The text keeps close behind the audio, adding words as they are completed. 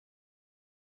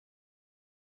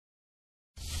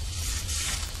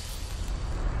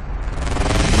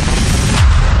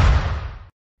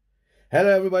Hello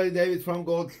everybody, David from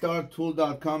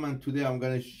goldstartool.com, and today I'm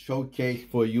going to showcase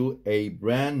for you a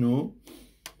brand new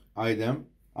item.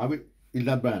 It's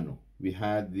not brand new. We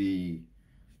had the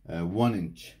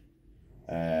 1-inch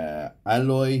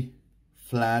alloy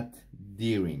flat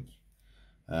D-ring.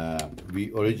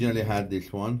 We originally had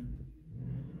this one,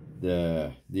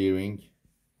 the D-ring,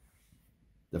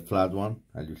 the flat one.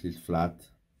 As you see, it's flat.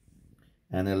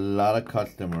 And a lot of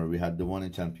customers, we had the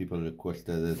 1-inch and people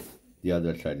requested it the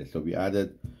other side. So we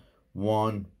added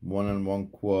 1, 1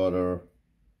 1/4,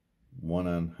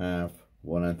 1 1/2,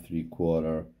 1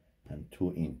 3/4, and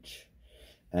 2-inch.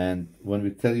 And when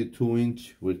we tell you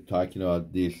 2-inch, we're talking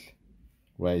about this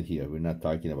right here. We're not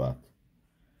talking about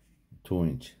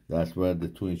 2-inch. That's where the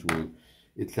 2-inch will.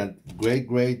 It's a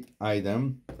great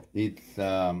item. It's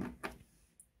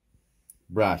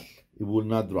brass. It will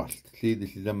not rust. See,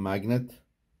 this is a magnet,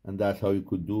 and that's how you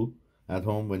could do at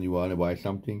home when you want to buy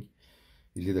something.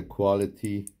 Is it a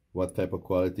quality? What type of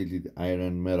quality? Is it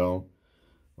iron, metal,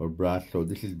 or brass? So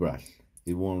this is brass.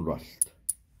 It won't rust.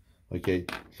 Okay,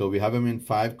 so we have them in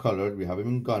 5 colors. We have them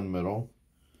in gunmetal.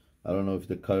 I don't know if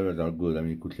the colors are good. I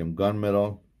mean, you could see them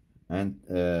gunmetal and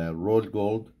rose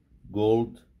gold,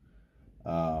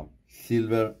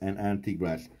 silver, and antique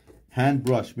brass. Hand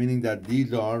brush, meaning that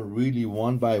these are really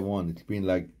 1 by 1. It's been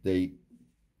like they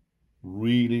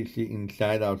really see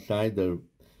inside, outside. They're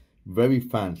very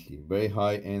fancy, very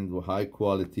high end, high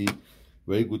quality,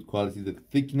 very good quality. The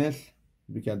thickness,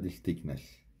 look at this thickness.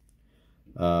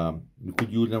 You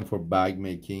could use them for bag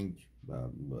making. A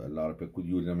lot of people could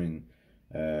use them in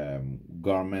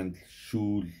garments,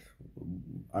 shoes.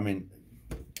 I mean,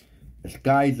 the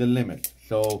sky is the limit.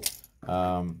 So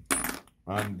on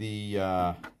the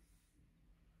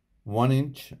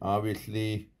 1-inch,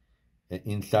 obviously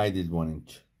inside is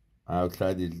 1-inch,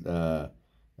 outside is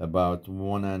about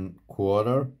 1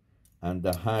 1/4, and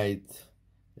the height,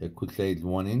 it could say it's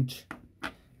 1-inch.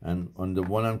 And on the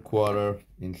 1 1/4,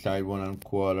 inside 1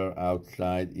 1/4,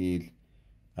 outside is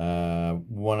 1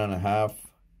 1/2.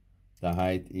 The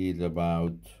height is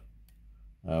about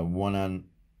 1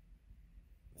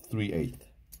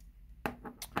 3/8.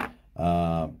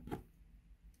 1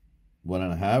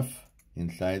 1/2.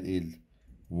 Inside is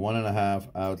 1 1/2.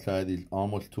 Outside is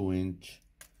almost 2-inch.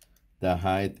 The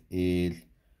height is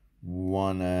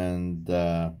 1 and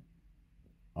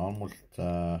almost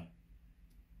 1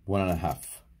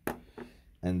 1/2.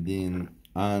 And then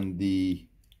on the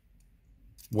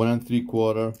 1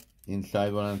 3/4,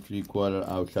 inside 1 3/4,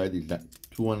 outside is that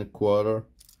 2 1/4.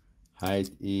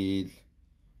 Height is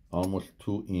almost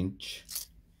 2-inch.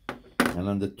 And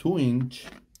on the 2-inch,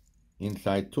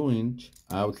 inside 2-inch,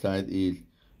 outside is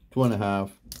 2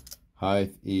 1/2.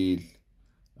 Height is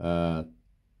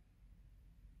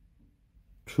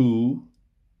 2,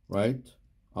 right?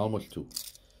 Almost 2.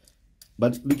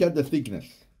 But look at the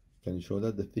thickness. Can you show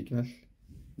that, the thickness?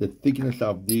 The thickness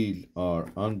of these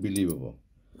are unbelievable.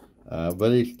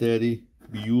 Very steady,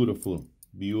 beautiful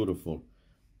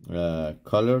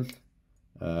colors.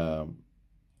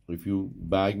 If you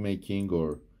bag making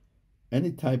or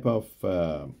any type of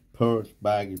purse,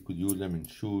 bag, you could use them in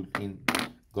shoes, in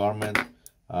garments.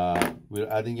 We're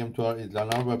adding them to it's on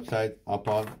our website up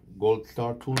on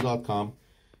goldstartool.com.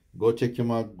 Go check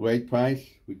them out. Great price.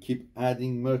 We keep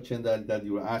adding merchandise that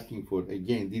you are asking for.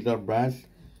 Again, these are brass,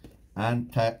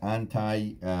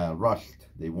 anti rust.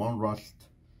 They won't rust.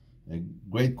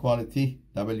 Great quality.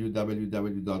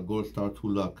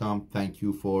 www.goldstartool.com. Thank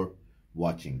you for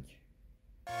watching.